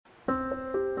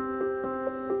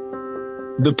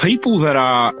The people that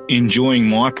are enjoying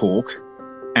my pork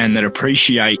and that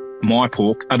appreciate my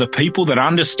pork are the people that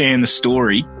understand the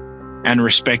story and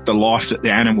respect the life that the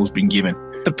animal's been given.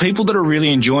 The people that are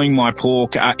really enjoying my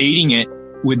pork are eating it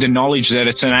with the knowledge that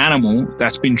it's an animal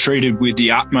that's been treated with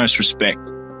the utmost respect.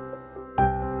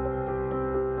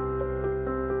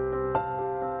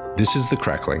 This is The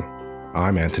Crackling.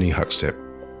 I'm Anthony Huckstep.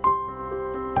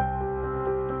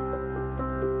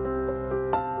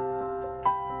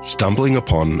 Stumbling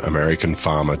upon American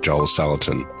farmer Joel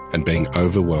Salatin and being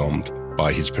overwhelmed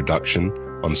by his production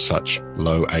on such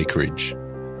low acreage,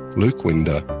 Luke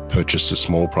Winder purchased a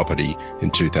small property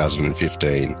in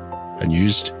 2015 and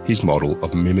used his model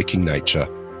of mimicking nature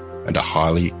and a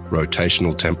highly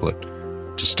rotational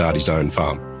template to start his own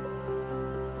farm.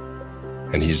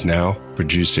 And he is now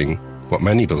producing what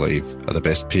many believe are the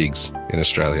best pigs in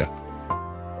Australia.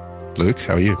 Luke,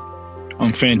 how are you?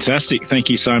 I'm fantastic. Thank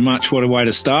you so much. What a way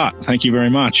to start. Thank you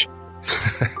very much.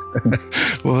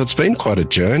 Well, it's been quite a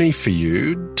journey for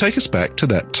you. Take us back to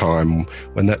that time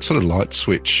when that sort of light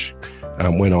switch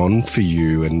went on for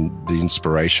you and the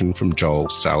inspiration from Joel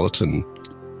Salatin.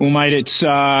 Well, mate, it's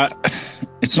not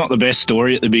the best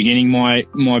story at the beginning. My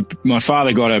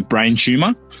father got a brain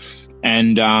tumour,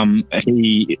 and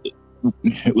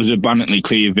it was abundantly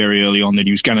clear very early on that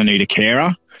he was going to need a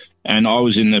carer, and I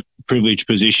was in the privileged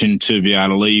position to be able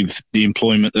to leave the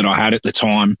employment that I had at the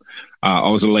time. I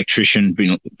was an electrician,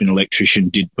 been an electrician,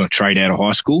 did my trade out of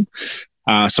high school.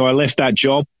 So I left that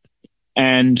job,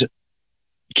 and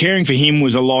caring for him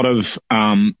was a lot of,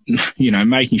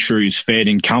 making sure he was fed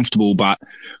and comfortable. But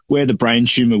where the brain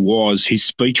tumour was, his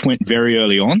speech went very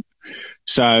early on.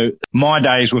 So my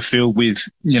days were filled with,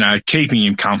 keeping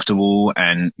him comfortable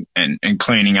and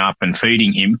cleaning up and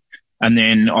feeding him. And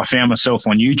then I found myself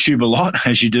on YouTube a lot,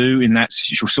 as you do in that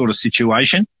sort of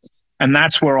situation. And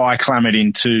that's where I clambered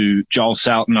into Joel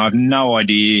Salatin. I have no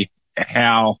idea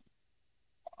how,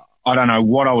 I don't know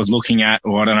what I was looking at,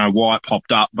 or I don't know why it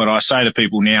popped up. But I say to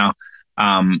people now,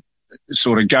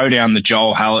 sort of go down the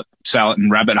Joel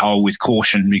Salatin rabbit hole with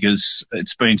caution, because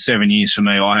it's been 7 years for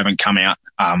me. I haven't come out.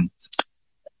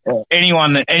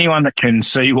 Anyone that can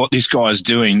see what this guy's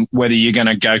doing, whether you're going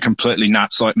to go completely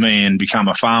nuts like me and become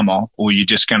a farmer, or you're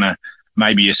just going to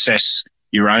maybe assess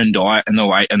your own diet and the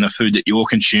weight and the food that you're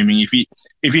consuming.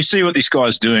 If you see what this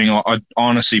guy's doing, I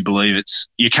honestly believe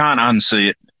you can't unsee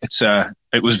it.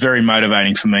 It was very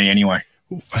motivating for me anyway.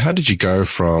 How did you go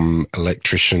from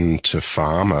electrician to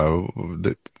farmer?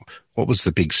 What was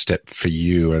the big step for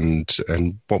you, and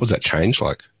what was that change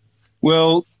like?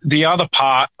 Well, the other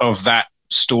part of that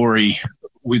story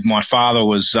with my father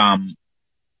was on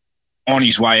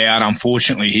his way out,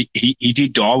 unfortunately, he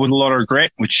did die with a lot of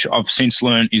regret, which I've since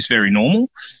learned is very normal.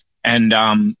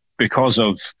 And because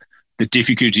of the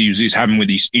difficulties he was having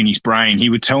in his brain, he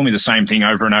would tell me the same thing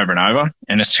over and over and over.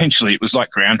 And essentially it was like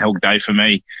Groundhog Day for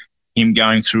me, him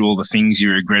going through all the things he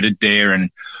regretted there.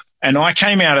 And I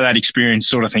came out of that experience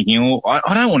sort of thinking,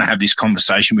 I don't want to have this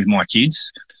conversation with my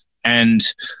kids. And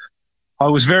I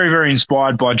was very, very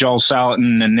inspired by Joel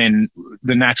Salatin, and then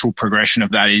the natural progression of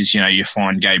that is, you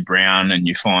find Gabe Brown and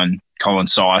you find Colin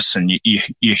Seiss, and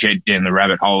you head down the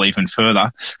rabbit hole even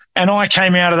further. And I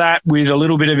came out of that with a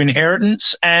little bit of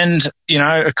inheritance, and,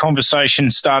 a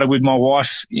conversation started with my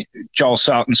wife. Joel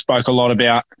Salatin spoke a lot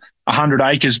about 100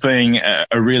 acres being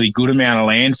a really good amount of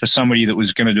land for somebody that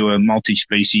was going to do a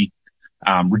multi-species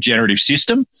regenerative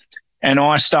system. And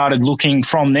I started looking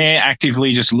from there,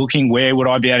 actively just looking where would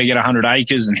I be able to get 100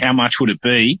 acres and how much would it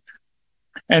be.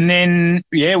 And then,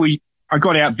 I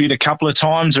got outbid a couple of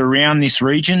times around this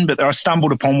region, but I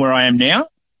stumbled upon where I am now.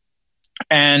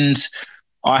 And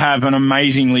I have an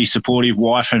amazingly supportive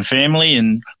wife and family.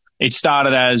 And it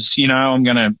started as, I'm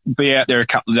going to be out there a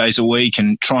couple of days a week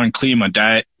and try and clear my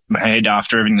head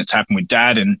after everything that's happened with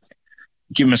Dad, and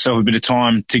give myself a bit of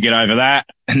time to get over that.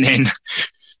 And then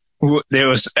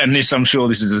I'm sure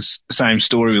this is the same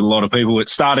story with a lot of people. It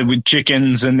started with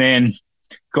chickens, and then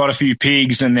got a few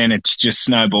pigs, and then it's just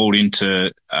snowballed into,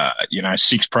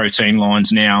 6 protein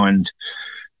lines now, and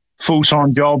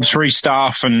full-time job, 3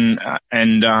 staff, and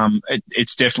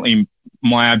it's definitely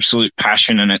my absolute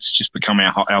passion, and it's just become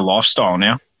our lifestyle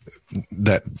now.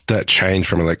 That change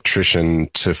from electrician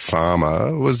to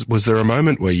farmer, was there a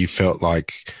moment where you felt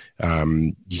like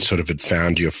you sort of had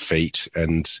found your feet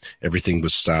and everything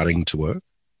was starting to work?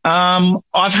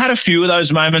 I've had a few of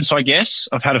those moments, I guess.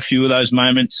 I've had a few of those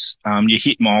moments. You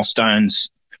hit milestones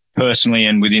personally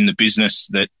and within the business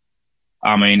that,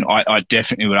 I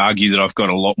definitely would argue that I've got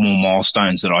a lot more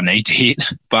milestones that I need to hit.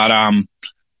 But,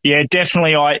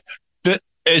 definitely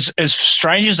as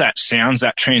strange as that sounds,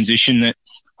 that transition, that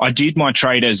I did my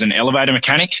trade as an elevator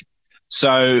mechanic.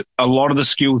 So a lot of the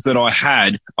skills that I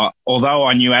had, although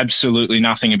I knew absolutely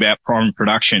nothing about primary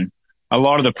production, a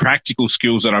lot of the practical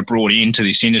skills that I brought into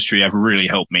this industry have really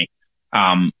helped me.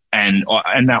 And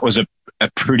that was a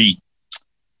pretty,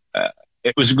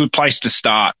 it was a good place to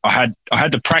start. I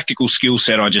had the practical skill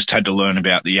set. I just had to learn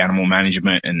about the animal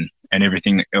management and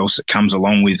everything else that comes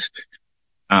along with,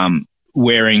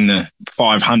 wearing the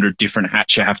 500 different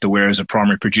hats you have to wear as a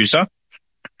primary producer.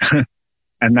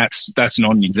 And that's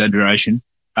not an exaggeration.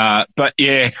 But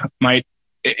yeah, mate,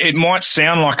 it might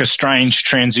sound like a strange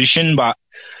transition, but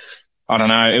I don't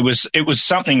know. It was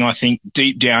something I think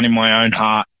deep down in my own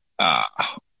heart,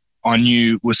 I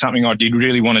knew was something I did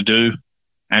really want to do.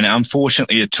 And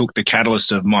unfortunately, it took the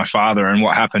catalyst of my father and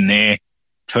what happened there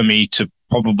for me to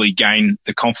probably gain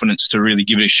the confidence to really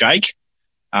give it a shake.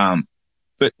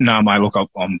 But no, mate, look,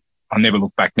 I'll never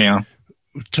look back now.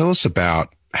 Tell us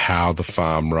about how the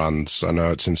farm runs. I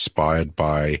know it's inspired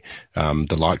by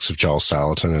the likes of Joel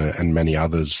Salatin and many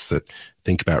others that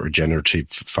think about regenerative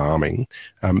farming.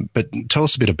 But tell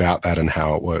us a bit about that and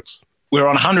how it works. We're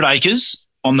on 100 acres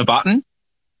on the Button,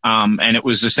 and it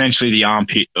was essentially the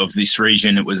armpit of this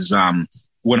region. It was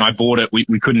when I bought it,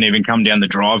 we couldn't even come down the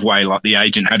driveway. Like, the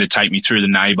agent had to take me through the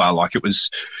neighbour. Like, it was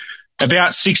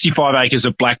about 65 acres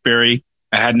of blackberry.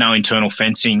 It had no internal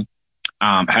fencing,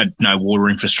 had no water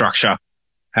infrastructure,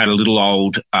 had a little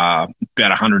old, about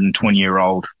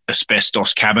 120-year-old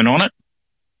asbestos cabin on it.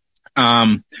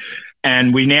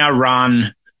 And we now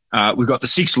run, we've got the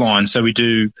 6 lines. So we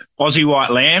do Aussie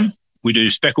white lamb, we do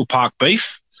speckled park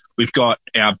beef. We've got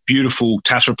our beautiful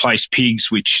Tathra Place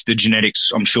pigs, which the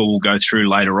genetics I'm sure we'll go through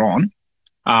later on.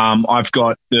 I've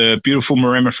got the beautiful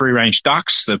Maremma free-range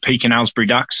ducks, the Pekin Aylesbury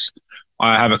ducks.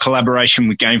 I have a collaboration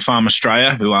with Game Farm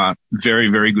Australia, who are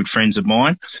very, very good friends of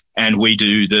mine, and we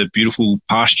do the beautiful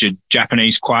pastured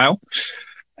Japanese quail.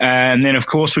 And then, of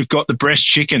course, we've got the breast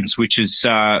chickens, which is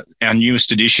our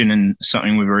newest addition and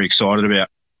something we're very excited about.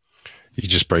 You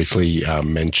just briefly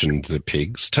mentioned the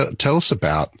pigs. Tell us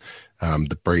about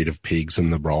the breed of pigs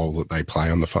and the role that they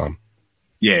play on the farm.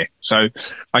 Yeah, so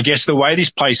I guess the way this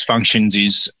place functions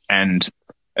is, and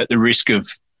at the risk of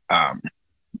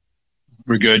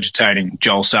regurgitating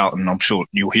Joel Salatin, I'm sure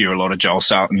you'll hear a lot of Joel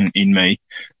Salatin in me,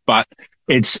 but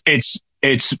it's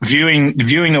viewing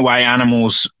the way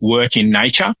animals work in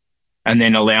nature and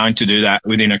then allowing to do that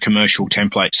within a commercial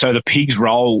template. So the pig's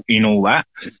role in all that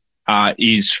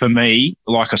is, for me,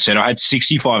 like I said, I had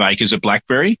 65 acres of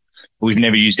blackberry. We've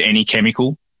never used any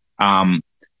chemical.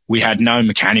 We had no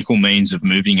mechanical means of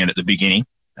moving it at the beginning.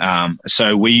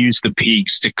 So we used the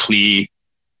pigs to clear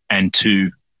and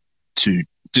to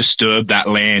disturb that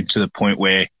land to the point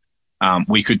where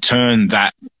we could turn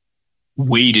that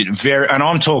weeded and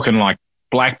I'm talking like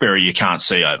blackberry you can't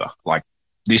see over. Like,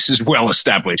 this is well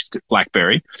established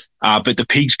blackberry. But the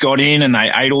pigs got in and they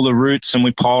ate all the roots and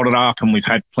we piled it up and we've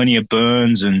had plenty of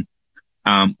burns and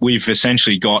we've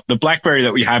essentially got the blackberry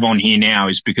that we have on here now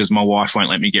is because my wife won't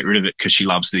let me get rid of it because she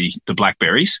loves the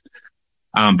blackberries.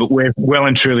 But we're well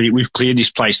and truly, we've cleared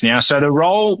this place now. So the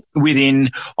role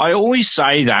within, I always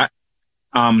say that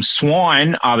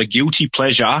swine are the guilty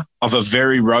pleasure of a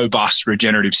very robust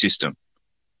regenerative system.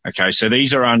 Okay, so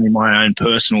these are only my own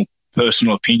personal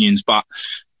opinions, but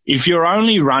if you're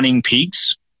only running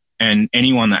pigs, and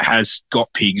anyone that has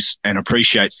got pigs and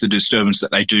appreciates the disturbance that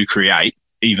they do create,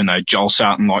 even though Joel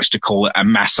Salatin likes to call it a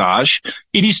massage,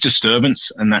 it is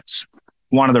disturbance, and that's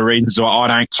one of the reasons why I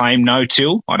don't claim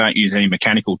no-till. I don't use any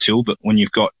mechanical till, but when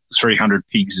you've got 300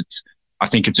 pigs, I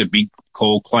think it's a big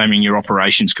call claiming your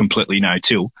operation's completely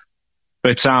no-till.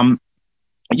 But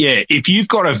yeah, if you've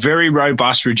got a very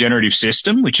robust regenerative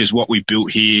system, which is what we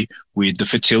built here with the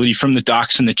fertility from the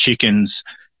ducks and the chickens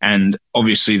and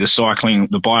obviously the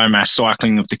biomass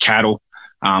cycling of the cattle,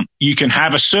 you can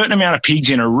have a certain amount of pigs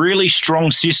in a really strong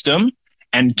system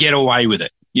and get away with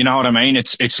it. You know what I mean?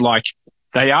 It's like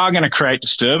they are going to create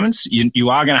disturbance.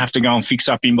 You are going to have to go and fix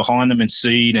up in behind them and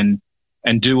seed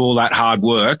and do all that hard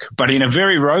work. But in a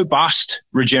very robust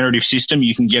regenerative system,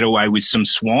 you can get away with some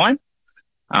swine.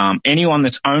 Anyone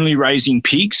that's only raising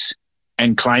pigs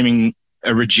and claiming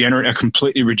a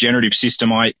completely regenerative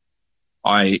system,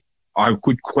 I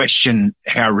could question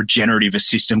how regenerative a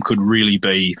system could really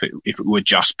be if it were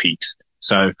just pigs.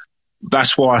 So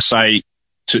that's why I say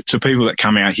to people that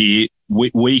come out here,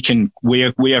 we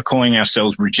are calling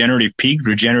ourselves regenerative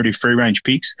free range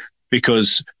pigs,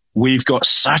 because we've got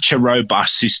such a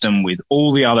robust system with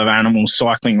all the other animals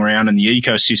cycling around and the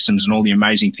ecosystems and all the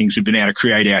amazing things we've been able to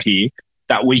create out here,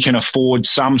 that we can afford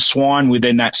some swine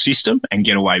within that system and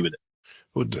get away with it.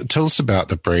 Well, tell us about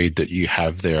the breed that you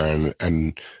have there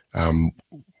and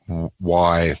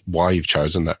why you've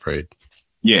chosen that breed.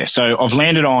 Yeah, so I've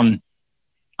landed on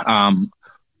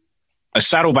a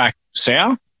saddleback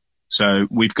sow. So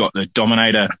we've got the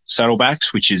Dominator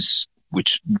saddlebacks,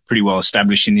 which pretty well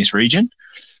established in this region.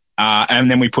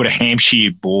 And then we put a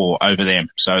Hampshire boar over them.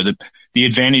 So the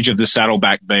advantage of the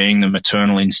saddleback being the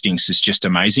maternal instincts is just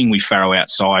amazing. We farrow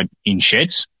outside in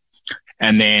sheds.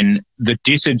 And then the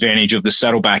disadvantage of the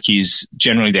saddleback is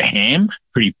generally the ham,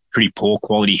 pretty poor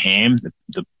quality ham.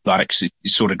 The buttocks, it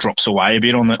sort of drops away a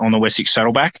bit on the Wessex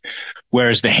saddleback,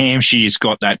 whereas the Hampshire's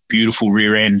got that beautiful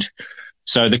rear end.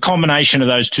 So the combination of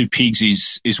those two pigs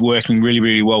is working really,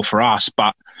 really well for us.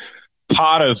 But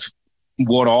part of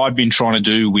what I've been trying to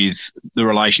do with the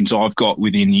relations I've got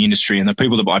within the industry and the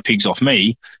people that buy pigs off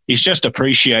me is just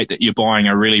appreciate that you're buying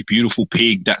a really beautiful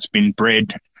pig that's been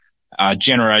bred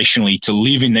generationally to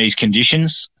live in these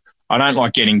conditions. I don't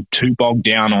like getting too bogged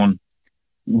down on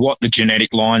what the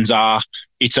genetic lines are.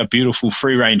 It's a beautiful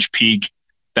free-range pig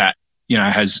that,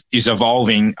 is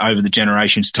evolving over the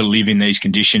generations to live in these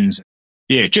conditions.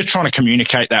 Yeah, just trying to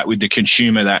communicate that with the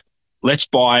consumer that let's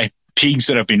buy pigs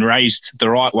that have been raised the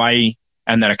right way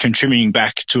and that are contributing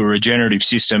back to a regenerative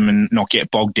system and not get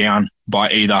bogged down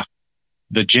by either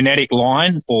the genetic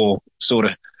line or sort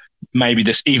of maybe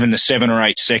even the 7 or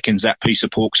 8 seconds that piece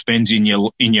of pork spends in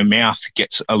your mouth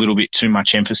gets a little bit too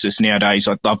much emphasis nowadays.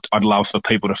 I'd love for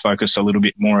people to focus a little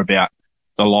bit more about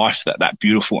the life that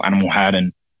beautiful animal had.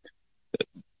 And,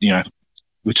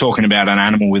 we're talking about an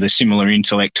animal with a similar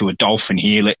intellect to a dolphin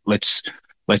here. Let's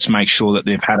make sure that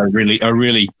they've had a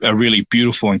really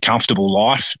beautiful and comfortable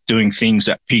life doing things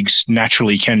that pigs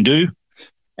naturally can do,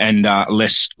 and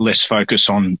less focus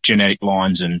on genetic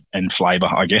lines and flavour,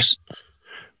 I guess.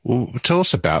 Well, tell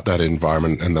us about that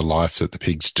environment and the life that the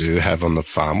pigs do have on the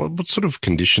farm. What sort of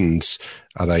conditions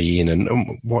are they in,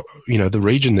 and what the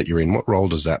region that you're in? What role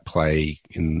does that play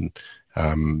in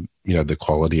the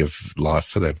quality of life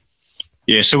for them?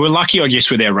 Yeah, so we're lucky, I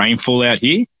guess, with our rainfall out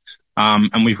here,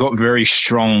 and we've got very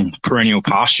strong perennial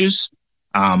pastures.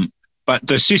 But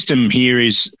the system here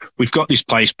is we've got this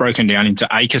place broken down into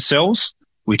acre cells,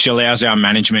 which allows our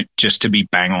management just to be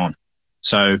bang on.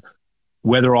 So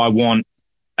whether I want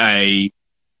a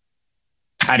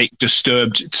paddock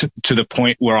disturbed to the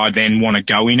point where I then want to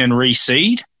go in and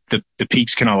reseed, the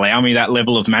pigs can allow me that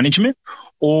level of management.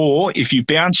 Or if you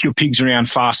bounce your pigs around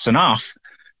fast enough,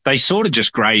 they sort of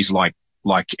just graze like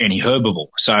any herbivore.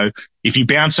 So if you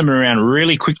bounce them around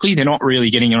really quickly, they're not really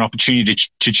getting an opportunity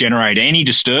to generate any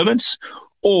disturbance.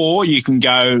 Or you can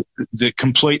go the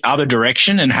complete other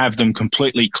direction and have them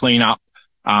completely clean up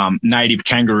native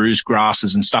kangaroos,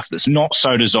 grasses and stuff that's not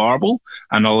so desirable,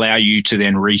 and allow you to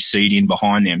then reseed in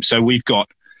behind them. So we've got,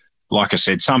 like I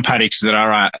said, some paddocks that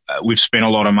are we've spent a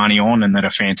lot of money on and that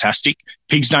are fantastic.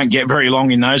 Pigs don't get very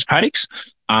long in those paddocks.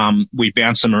 We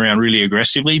bounce them around really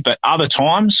aggressively, but other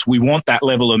times we want that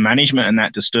level of management and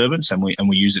that disturbance, and we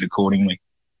use it accordingly.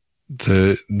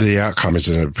 The outcome is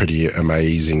a pretty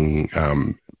amazing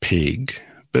pig,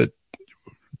 but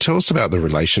tell us about the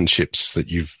relationships that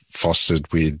you've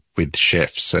fostered with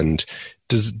chefs, and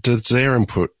does their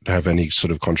input have any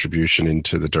sort of contribution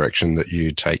into the direction that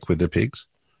you take with the pigs?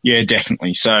 Yeah,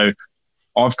 definitely. So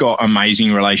I've got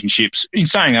amazing relationships. In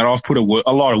saying that, I've put a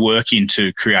lot of work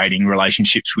into creating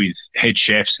relationships with head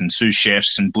chefs and sous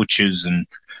chefs and butchers and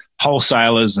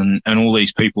wholesalers and all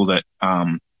these people that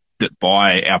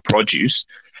buy our produce.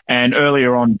 And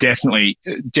earlier on, definitely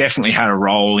had a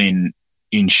role in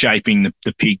shaping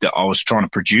the pig that I was trying to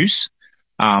produce.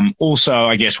 Also,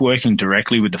 I guess working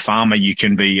directly with the farmer, you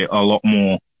can be a lot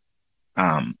more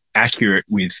accurate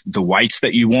with the weights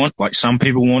that you want. Like some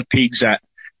people want pigs at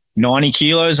 90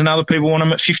 kilos and other people want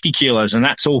them at 50 kilos, and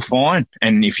that's all fine.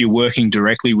 And if you're working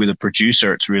directly with a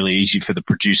producer, it's really easy for the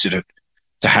producer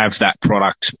to have that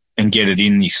product and get it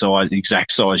in the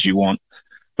exact size you want.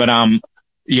 But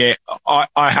yeah,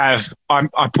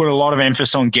 I put a lot of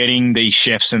emphasis on getting these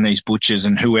chefs and these butchers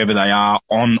and whoever they are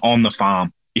on the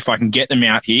farm. If I can get them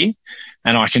out here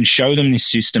and I can show them this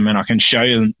system and I can show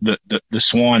them the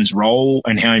swine's role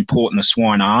and how important the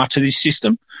swine are to this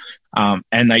system,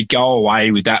 and they go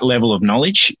away with that level of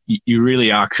knowledge, you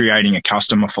really are creating a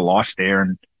customer for life there.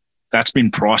 And that's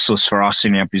been priceless for us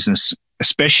in our business,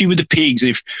 especially with the pigs.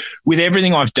 With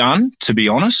everything I've done, to be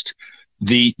honest,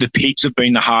 the pigs have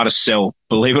been the hardest sell,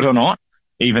 believe it or not,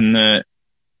 even though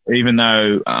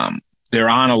there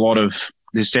aren't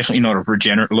there's definitely not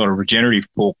a lot of regenerative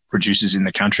pork producers in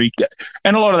the country.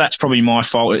 And a lot of that's probably my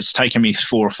fault. It's taken me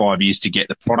 4 or 5 years to get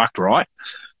the product right.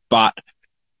 But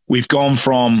we've gone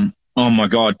from oh my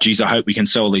God, geez, I hope we can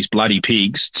sell these bloody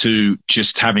pigs, to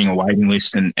just having a waiting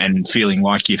list and feeling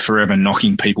like you're forever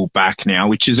knocking people back now,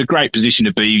 which is a great position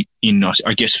to be in,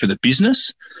 I guess, for the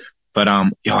business. But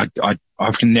yeah, I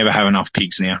can never have enough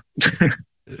pigs now.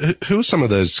 Who are some of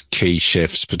those key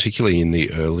chefs, particularly in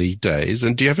the early days?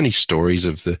 And do you have any stories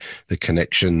of the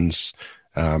connections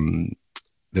that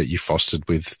you fostered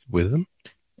with them?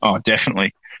 Oh,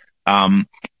 definitely.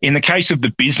 In the case of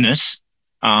the business,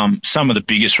 some of the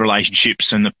biggest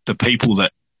relationships and the people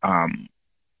that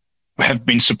have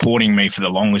been supporting me for the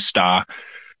longest are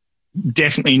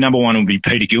definitely number one would be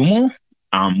Peter Gilmore,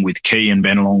 with Key and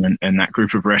Benelong and that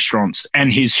group of restaurants,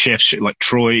 and his chefs like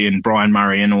Troy and Brian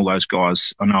Murray and all those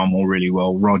guys. I know them all really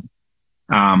well. Rod.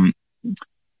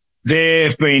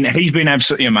 He's been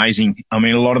absolutely amazing. I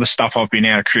mean, a lot of the stuff I've been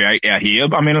able to create out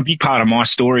here, I mean, a big part of my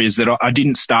story is that I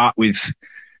didn't start with,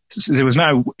 there was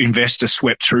no investor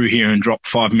swept through here and dropped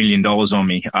 $5 million on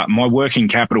me. My working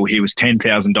capital here was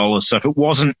 $10,000. So if it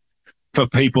wasn't for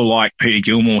people like Peter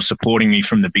Gilmore supporting me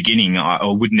from the beginning, I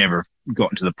would never have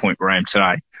gotten to the point where I am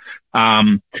today.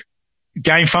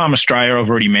 Game Farm Australia, I've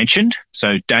already mentioned.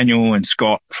 So Daniel and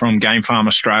Scott from Game Farm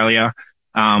Australia.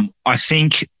 I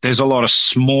think there's a lot of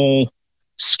small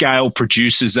scale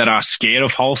producers that are scared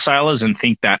of wholesalers and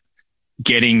think that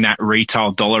getting that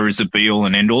retail dollar is a be all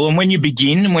and end all. And when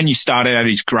you start out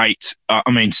is great. I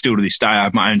mean, still to this day, I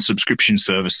have my own subscription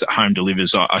service that home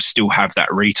delivers. I still have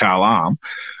that retail arm.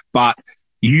 But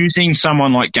using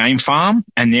someone like Game Farm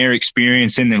and their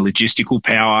experience and their logistical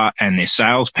power and their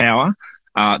sales power,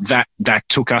 that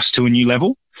took us to a new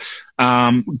level.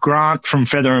 Grant from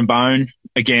Feather and Bone,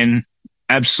 again,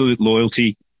 absolute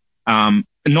loyalty.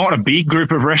 Not a big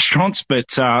group of restaurants,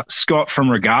 but Scott from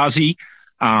Ragazzi.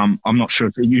 I'm not sure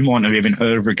if you might have even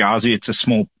heard of Ragazzi. It's a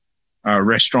small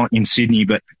restaurant in Sydney,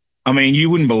 but I mean, you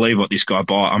wouldn't believe what this guy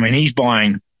buys. I mean, he's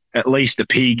buying at least a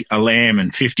pig, a lamb,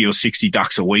 and 50 or 60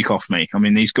 ducks a week off me. I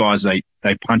mean, these guys, they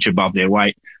punch above their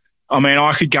weight. I mean,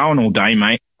 I could go on all day,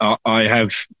 mate. I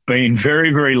have been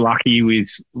very, very lucky with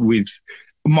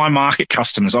my market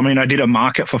customers. I mean, I did a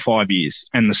market for 5 years,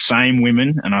 and the same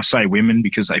women, and I say women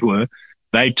because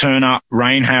they turn up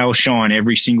rain, hail, shine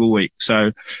every single week.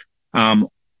 So,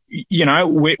 you know,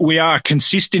 we are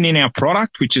consistent in our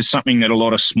product, which is something that a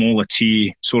lot of smaller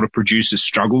tier sort of producers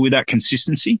struggle with, that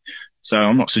consistency. So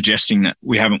I'm not suggesting that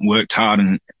we haven't worked hard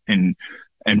and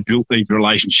built these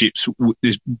relationships.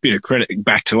 There's a bit of credit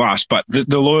back to us, but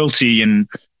the loyalty and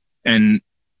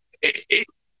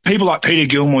people like Peter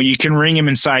Gilmore, you can ring him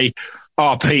and say,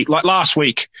 oh, Pete, like last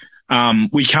week,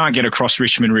 we can't get across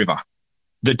Richmond River.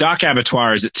 The duck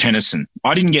abattoir is at Tennyson.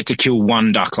 I didn't get to kill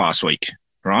one duck last week,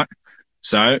 right?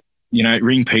 So, you know,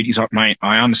 ring Pete. He's like, mate,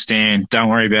 I understand. Don't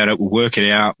worry about it. We'll work it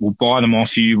out. We'll buy them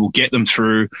off you. We'll get them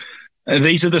through.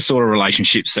 These are the sort of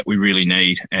relationships that we really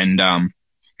need. And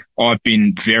I've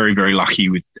been very, very lucky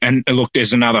with, and look,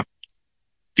 there's another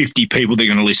 50 people that are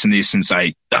going to listen to this and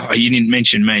say, oh, you didn't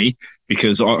mention me,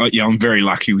 because I'm very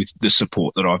lucky with the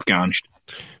support that I've garnered.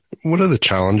 What are the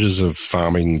challenges of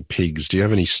farming pigs? Do you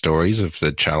have any stories of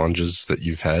the challenges that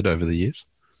you've had over the years?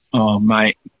 Oh,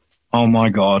 mate. Oh, my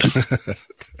God.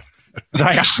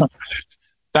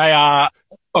 They are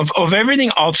of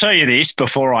everything. I'll tell you this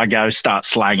before I go start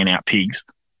slagging out pigs.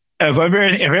 Of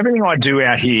everything I do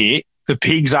out here, the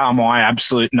pigs are my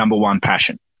absolute number one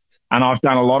passion. And I've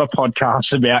done a lot of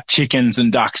podcasts about chickens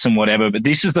and ducks and whatever, but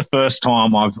this is the first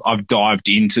time I've dived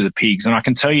into the pigs. And I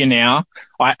can tell you now,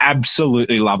 I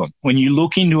absolutely love them. When you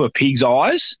look into a pig's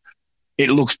eyes, it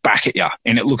looks back at you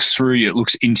and it looks through you. It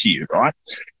looks into you, right?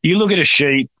 You look at a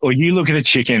sheep or you look at a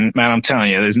chicken, man, I'm telling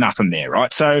you, there's nothing there,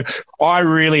 right? So I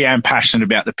really am passionate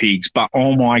about the pigs, but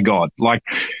oh my God, like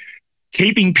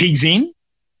keeping pigs in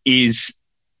is,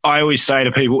 I always say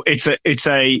to people, it's a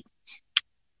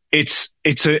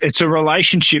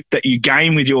relationship that you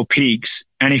gain with your pigs.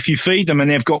 And if you feed them and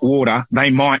they've got water,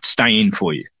 they might stay in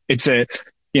for you. It's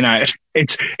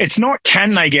not,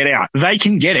 can they get out? They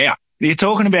can get out. You're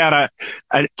talking about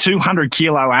a 200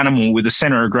 kilo animal with a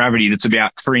center of gravity that's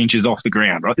about 3 inches off the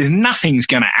ground, right? There's nothing's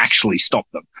going to actually stop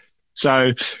them.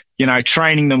 So, you know,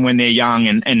 training them when they're young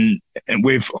and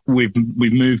we've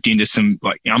moved into some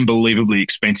like unbelievably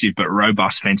expensive but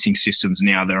robust fencing systems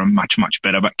now that are much, much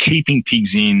better. But keeping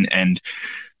pigs in and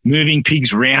moving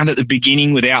pigs around at the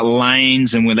beginning without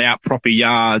lanes and without proper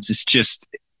yards, it's just,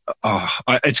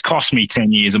 it's cost me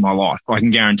 10 years of my life. I can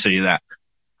guarantee you that.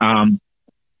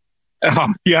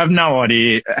 You have no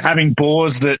idea. Having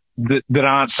boars that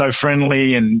aren't so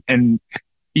friendly and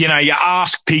you know, you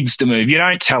ask pigs to move. You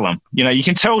don't tell them. You know, you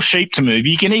can tell sheep to move.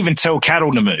 You can even tell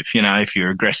cattle to move, you know, if you're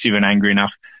aggressive and angry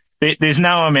enough. there's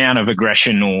no amount of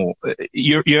aggression, or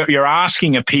you're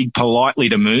asking a pig politely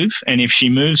to move, and if she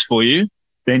moves for you,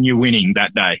 then you're winning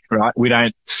that day, right? We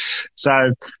don't.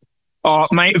 So,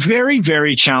 mate, very,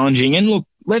 very challenging. And look,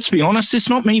 let's be honest, there's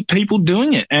not many people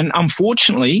doing it, and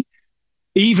unfortunately,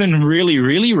 even really,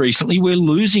 really recently, we're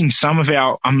losing some of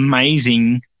our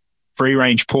amazing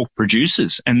free-range pork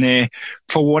producers, and they're,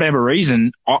 for whatever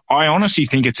reason, I honestly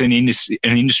think it's an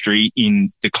industry in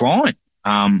decline.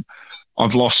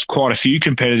 I've lost quite a few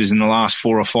competitors in the last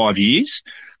 4 or 5 years.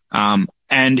 And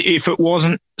if it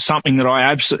wasn't something that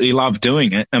I absolutely love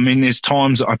doing it, I mean, there's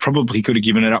times I probably could have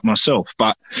given it up myself,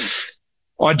 but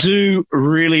I do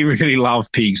really, really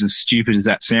love pigs, as stupid as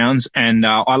that sounds. And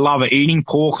I love eating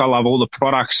pork. I love all the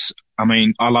products. I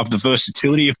mean, I love the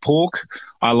versatility of pork.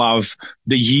 I love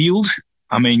the yield.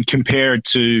 I mean, compared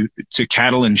to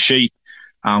cattle and sheep,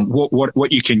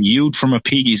 what you can yield from a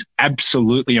pig is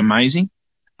absolutely amazing.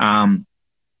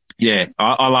 Yeah,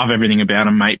 I love everything about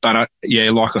them, mate. But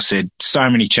like I said, so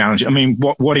many challenges. I mean,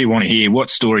 what do you want to hear? What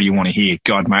story do you want to hear?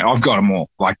 God, mate, I've got them all.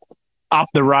 Like up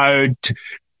the road,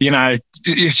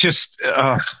 it's just,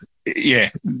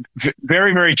 very,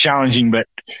 very challenging. But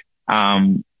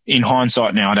in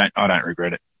hindsight now, I don't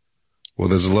regret it. Well,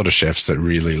 there's a lot of chefs that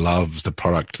really love the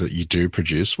product that you do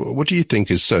produce. What do you think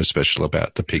is so special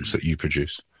about the pigs that you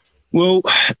produce? Well,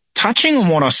 touching on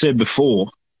what I said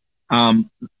before,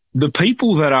 the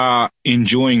people that are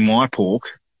enjoying my pork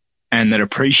and that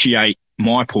appreciate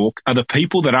my pork are the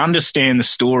people that understand the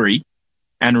story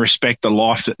and respect the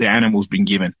life that the animal's been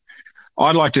given.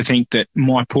 I'd like to think that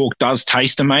my pork does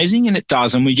taste amazing, and it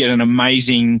does, and we get an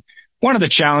amazing. One of the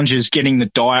challenges getting the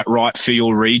diet right for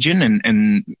your region,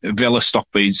 and Vela stock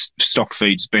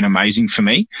feed's been amazing for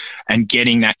me, and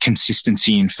getting that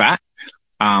consistency in fat.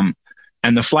 And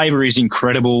the flavour is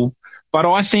incredible. But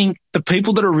I think the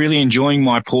people that are really enjoying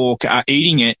my pork are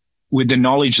eating it with the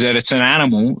knowledge that it's an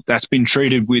animal that's been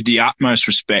treated with the utmost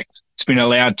respect. It's been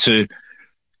allowed to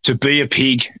be a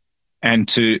pig and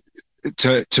to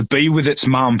be with its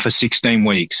mum for 16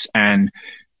 weeks, and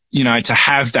to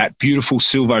have that beautiful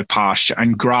silvo pasture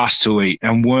and grass to eat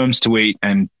and worms to eat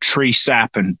and tree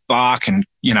sap and bark, and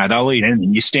they'll eat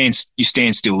anything. You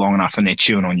stand still long enough and they're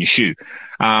chewing on your shoe.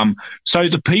 So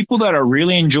the people that are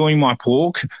really enjoying my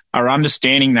pork are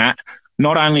understanding that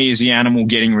not only is the animal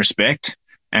getting respect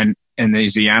and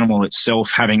there's the animal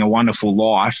itself having a wonderful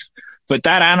life, but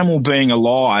that animal being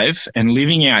alive and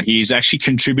living out here is actually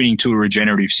contributing to a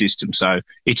regenerative system. So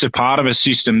it's a part of a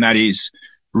system that is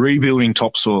rebuilding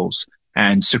topsoils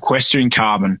and sequestering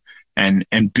carbon and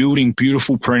building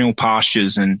beautiful perennial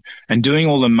pastures and doing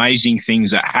all the amazing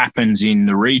things that happens in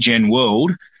the regen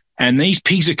world. And these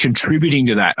pigs are contributing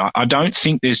to that. I don't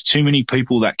think there's too many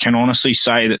people that can honestly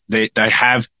say that they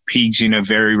have pigs in a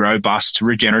very robust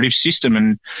regenerative system.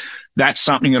 And that's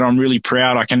something that I'm really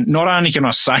proud. Not only can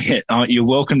I say it, you're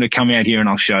welcome to come out here and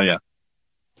I'll show you.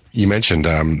 You mentioned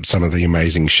some of the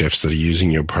amazing chefs that are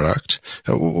using your product.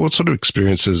 What sort of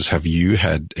experiences have you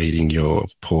had eating your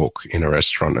pork in a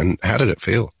restaurant, and how did it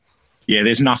feel? Yeah,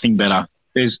 there's nothing better.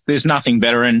 There's nothing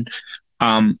better. And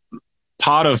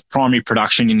part of primary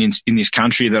production in this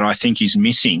country that I think is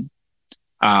missing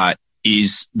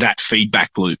is that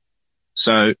feedback loop.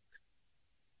 So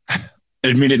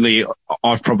admittedly,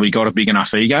 I've probably got a big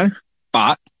enough ego,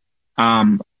 but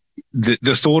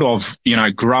the thought of,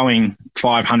 growing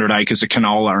 500 acres of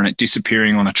canola and it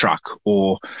disappearing on a truck,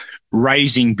 or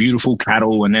raising beautiful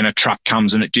cattle and then a truck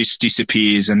comes and it just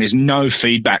disappears, and there's no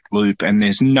feedback loop and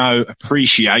there's no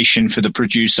appreciation for the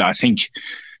producer. I think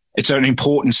it's an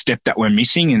important step that we're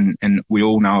missing, and we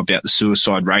all know about the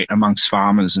suicide rate amongst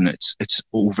farmers, and it's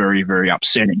all very, very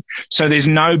upsetting. So there's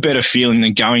no better feeling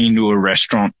than going into a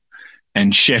restaurant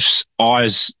and chefs'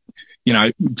 eyes,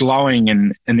 glowing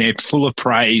and they're full of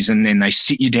praise, and then they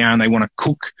sit you down, they want to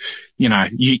cook.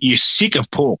 You're sick of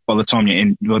pork by the time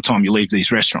you leave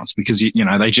these restaurants, because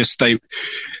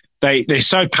they're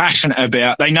so passionate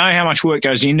about. They know how much work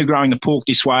goes into growing the pork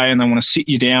this way, and they want to sit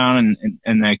you down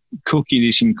and they cook you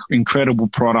this incredible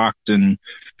product and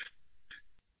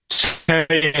tell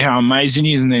you how amazing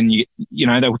it is, and then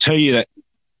they will tell you that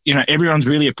everyone's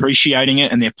really appreciating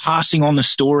it, and they're passing on the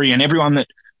story, and everyone that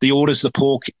orders the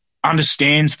pork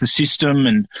understands the system,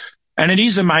 and it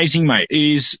is amazing, mate.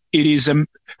 It is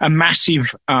a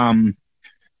massive,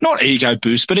 not ego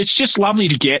boost, but it's just lovely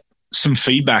to get some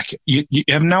feedback. You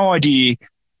have no idea,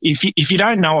 if you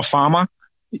don't know a farmer,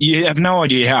 you have no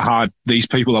idea how hard these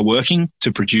people are working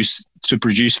to produce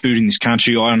food in this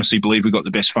country. I honestly believe we've got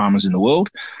the best farmers in the world,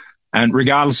 and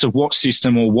regardless of what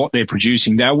system or what they're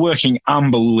producing, they're working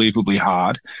unbelievably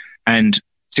hard. And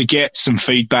to get some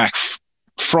feedback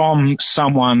from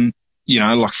someone,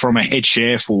 like from a head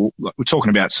chef, or like we're talking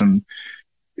about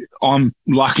I'm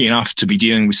lucky enough to be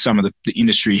dealing with some of the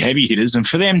industry heavy hitters, and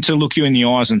for them to look you in the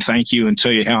eyes and thank you and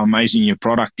tell you how amazing your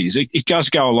product is, it does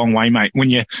go a long way, mate. When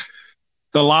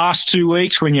the last 2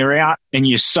 weeks when you're out and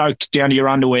you're soaked down to your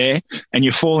underwear and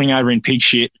you're falling over in pig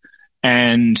shit,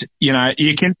 and you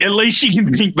can at least you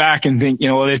can think back and think,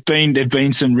 there've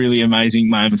been some really amazing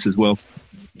moments as well.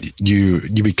 You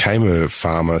became a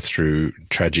farmer through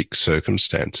tragic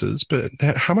circumstances, but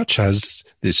how much has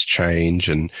this change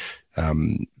and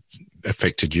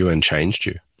affected you and changed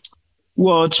you?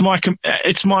 Well,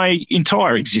 it's my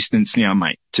entire existence now,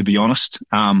 mate, to be honest.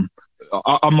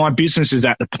 My business is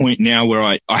at the point now where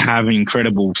I have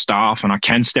incredible staff and I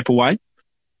can step away.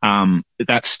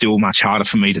 That's still much harder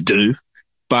for me to do,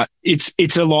 but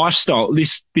it's a lifestyle.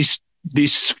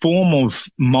 This form of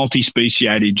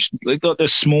multi-speciated, the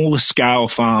smaller scale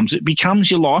farms, it becomes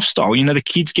your lifestyle. The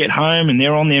kids get home and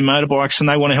they're on their motorbikes and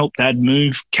they want to help dad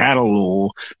move cattle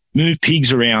or move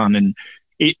pigs around, and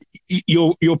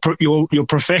your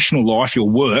professional life, your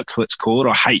work, let's call it.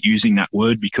 I hate using that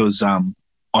word because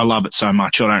I love it so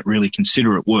much I don't really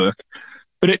consider it work,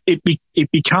 but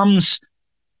it becomes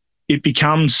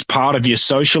part of your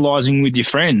socializing with your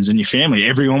friends and your family.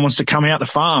 Everyone wants to come out the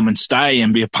farm and stay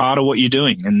and be a part of what you're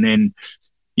doing. And then,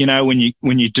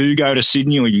 when you do go to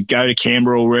Sydney or you go to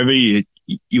Canberra or wherever,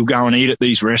 you'll go and eat at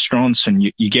these restaurants and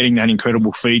you're getting that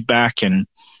incredible feedback. And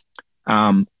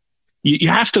you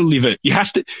have to live it. You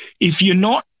have to, if you're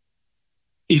not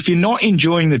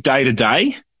enjoying the day to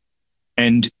day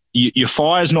and your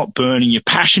fire's not burning, your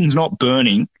passion's not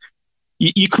burning,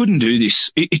 you couldn't do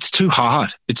this. It's too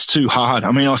hard. It's too hard.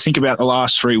 I mean, I think about the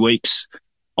last 3 weeks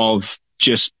of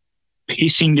just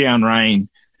pissing down rain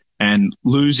and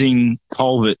losing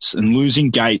culverts and losing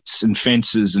gates and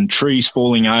fences and trees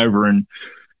falling over and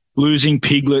losing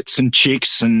piglets and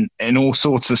chicks and all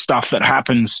sorts of stuff that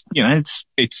happens.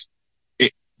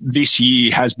 This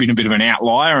year has been a bit of an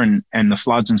outlier and the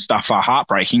floods and stuff are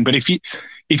heartbreaking. But if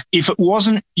it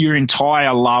wasn't your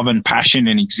entire love and passion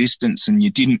and existence and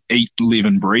you didn't eat, live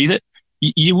and breathe it,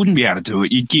 you wouldn't be able to do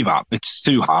it. You'd give up. It's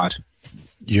too hard.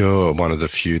 You're one of the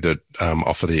few that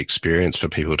offer the experience for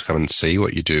people to come and see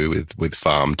what you do with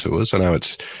farm tours. I know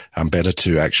it's better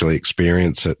to actually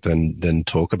experience it than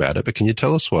talk about it, but can you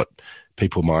tell us what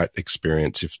people might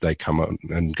experience if they come on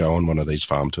and go on one of these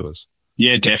farm tours?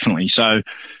 Yeah, definitely. So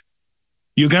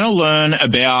you're going to learn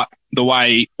about the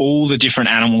way all the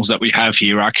different animals that we have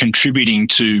here are contributing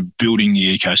to building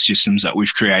the ecosystems that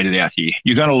we've created out here.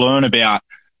 You're going to learn about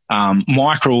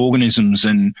microorganisms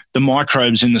and the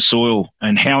microbes in the soil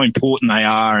and how important they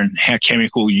are and how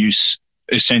chemical use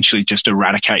essentially just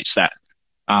eradicates that.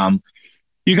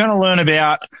 You're going to learn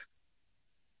about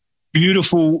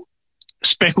beautiful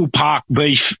speckled park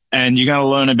beef, and you're going to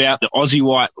learn about the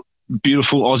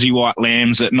beautiful Aussie white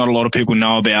lambs that not a lot of people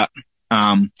know about.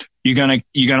 You're going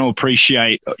to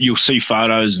appreciate, you'll see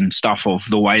photos and stuff of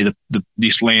the way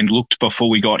this land looked before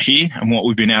we got here and what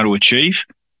we've been able to achieve.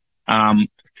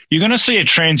 You're going to see a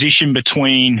transition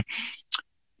between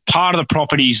part of the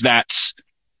properties that's,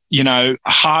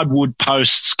 hardwood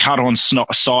posts cut on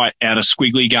site out of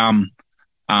squiggly gum,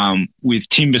 with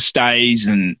timber stays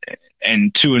and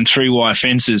 2 and 3 wire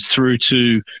fences, through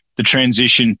to the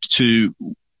transition to,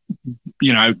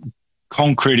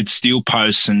 concreted steel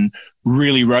posts and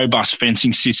really robust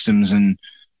fencing systems and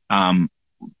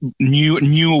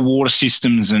newer water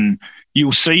systems. And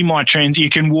you'll see my trend. You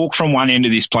can walk from one end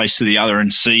of this place to the other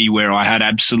and see where I had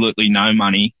absolutely no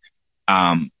money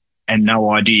and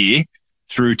no idea,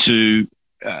 through to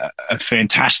a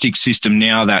fantastic system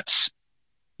now that's,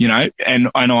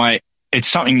 it's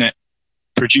something that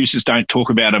producers don't talk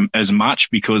about as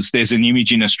much, because there's an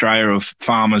image in Australia of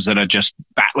farmers that are just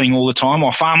battling all the time.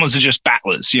 Or farmers are just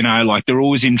battlers, like they're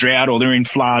always in drought or they're in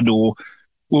flood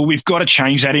well, we've got to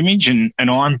change that image. And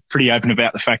I'm pretty open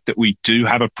about the fact that we do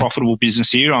have a profitable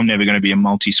business here. I'm never going to be a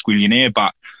multi-squillionaire,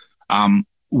 but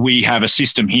we have a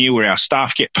system here where our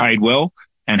staff get paid well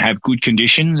and have good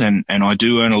conditions, and I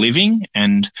do earn a living.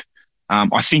 And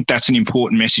I think that's an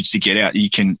important message to get out. You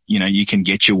can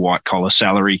get your white collar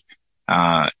salary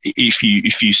if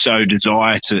you so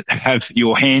desire to have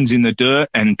your hands in the dirt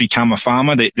and become a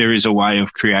farmer. There is a way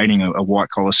of creating a white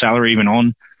collar salary even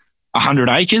on 100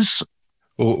 acres.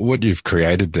 Well, what you've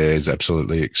created there is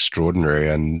absolutely extraordinary,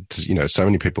 and so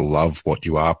many people love what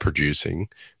you are producing.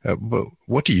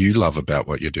 What do you love about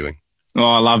what you're doing? Oh,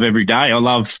 I love every day. I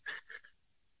love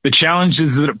the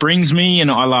challenges that it brings me, and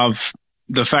I love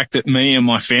the fact that me and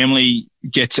my family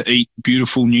get to eat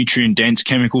beautiful, nutrient-dense,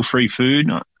 chemical-free food.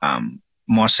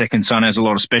 my second son has a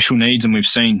lot of special needs, and we've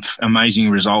seen amazing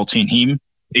results in him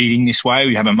eating this way.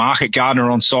 We have a market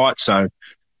gardener on site, so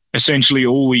essentially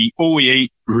all we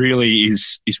eat really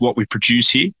is what we produce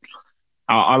here.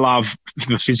 I love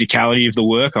the physicality of the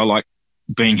work. I like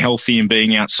being healthy and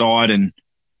being outside, and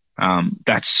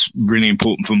that's really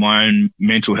important for my own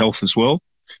mental health as well.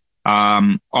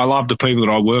 I love the people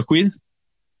that I work with.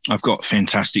 I've got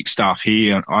fantastic staff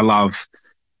here. I love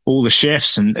all the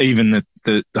chefs and even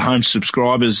the home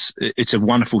subscribers. It's a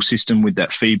wonderful system with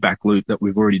that feedback loop that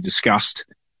we've already discussed.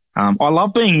 I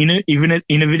love being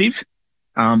innovative.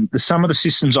 Some of the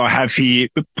systems I have here,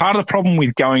 but part of the problem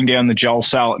with going down the Joel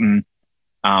Salatin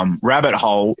rabbit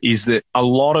hole is that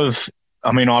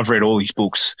I've read all these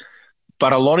books,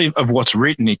 but a lot of what's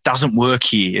written, it doesn't work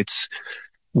here.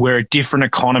 We're a different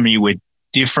economy. We're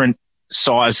different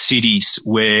size cities.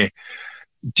 We're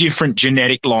different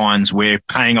genetic lines. We're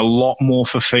paying a lot more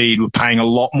for feed. We're paying a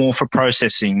lot more for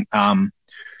processing.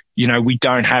 We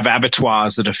don't have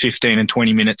abattoirs that are 15 and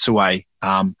 20 minutes away.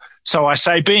 So I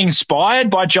say be inspired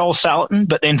by Joel Salatin,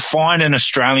 but then find an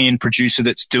Australian producer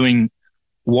that's doing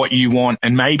what you want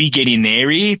and maybe get in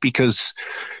their ear, because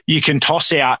you can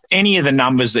toss out any of the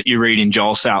numbers that you read in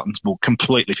Joel Salatin's book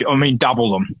completely.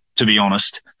 Double them, to be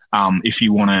honest. If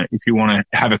you want to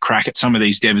have a crack at some of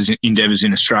these endeavors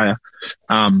in Australia.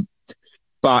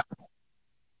 But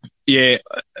yeah,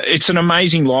 it's an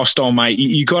amazing lifestyle, mate.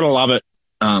 You got to love it.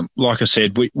 Like I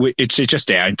said, it's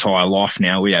just our entire life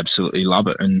now. We absolutely love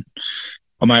it. And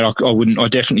I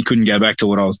definitely couldn't go back to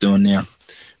what I was doing now.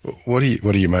 What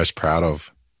are you most proud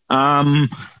of?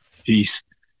 Geez,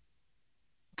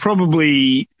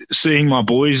 probably seeing my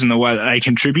boys and the way that they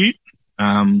contribute.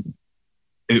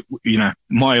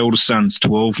 My oldest son's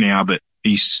 12 now, but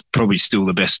he's probably still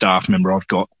the best staff member I've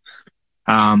got.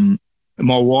 My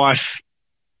wife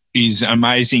is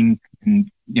amazing, and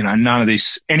none of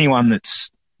this. Anyone that's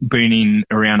been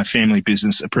around a family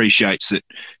business appreciates that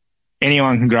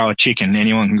anyone can grow a chicken,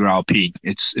 anyone can grow a pig.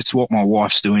 It's what my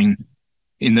wife's doing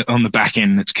on the back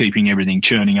end that's keeping everything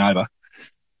churning over.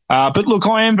 But look,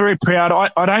 I am very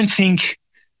proud. I don't think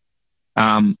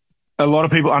a lot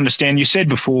of people understand. You said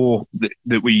before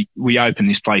that we open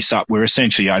this place up. We're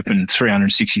essentially open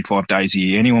 365 days a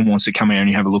year. Anyone wants to come out and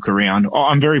you have a look around.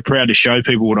 I'm very proud to show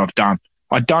people what I've done.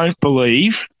 I don't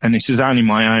believe, and this is only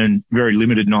my own very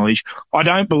limited knowledge, I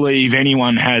don't believe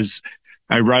anyone has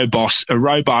a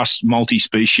robust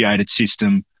multi-speciated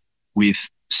system with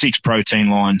 6 protein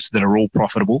lines that are all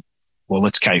profitable. Well,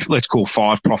 let's call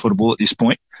 5 profitable at this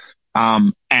point.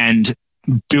 And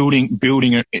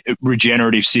building a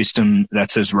regenerative system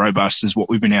that's as robust as what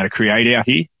we've been able to create out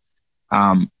here.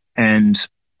 And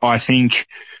I think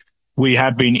we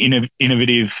have been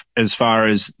innovative as far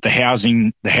as the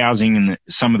housing and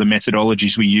some of the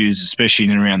methodologies we use, especially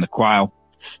in and around the quail,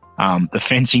 the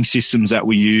fencing systems that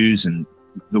we use and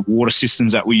the water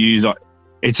systems that we use.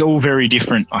 It's all very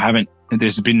different.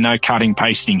 There's been no cutting,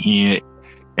 pasting here.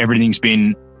 Everything's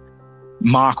been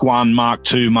Mark 1, Mark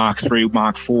 2, Mark 3,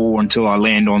 Mark 4 until I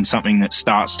land on something that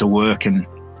starts to work. And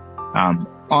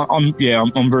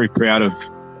I'm very proud of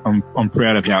I'm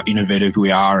proud of how innovative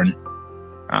we are. And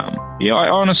I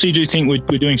honestly do think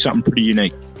we're doing something pretty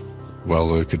unique. Well,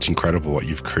 Luke, it's incredible what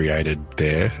you've created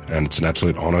there, and it's an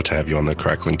absolute honour to have you on the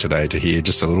Crackling today to hear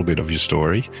just a little bit of your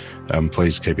story.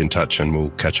 Please keep in touch and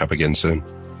we'll catch up again soon.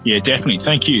 Yeah, definitely.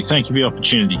 Thank you. Thank you for the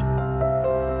opportunity.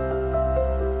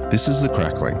 This is The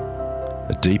Crackling,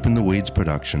 a Deep in the Weeds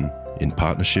production in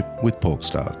partnership with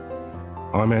Porkstars.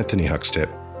 I'm Anthony Huckstep.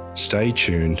 Stay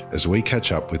tuned as we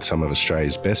catch up with some of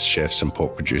Australia's best chefs and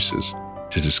pork producers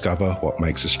to discover what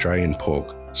makes Australian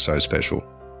pork so special.